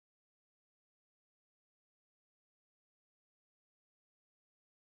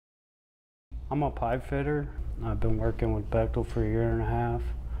I'm a pipe fitter. I've been working with Bechtel for a year and a half,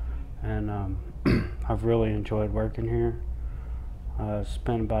 and I've really enjoyed working here. I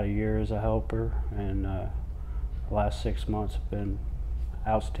spent about a year as a helper, and the last 6 months have been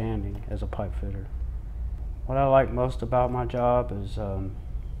outstanding as a pipe fitter. What I like most about my job is that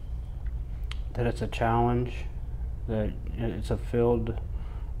it's a challenge, that it's a field.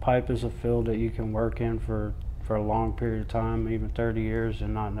 Pipe is a field that you can work in for a long period of time, even 30 years,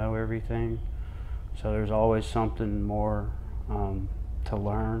 and not know everything. So there's always something more to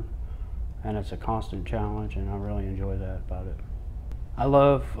learn, and it's a constant challenge, and I really enjoy that about it. I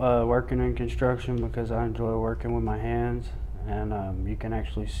love working in construction because I enjoy working with my hands, and you can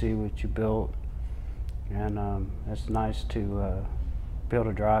actually see what you built, and it's nice to be able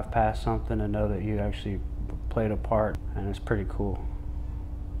to drive past something and know that you actually played a part, and it's pretty cool.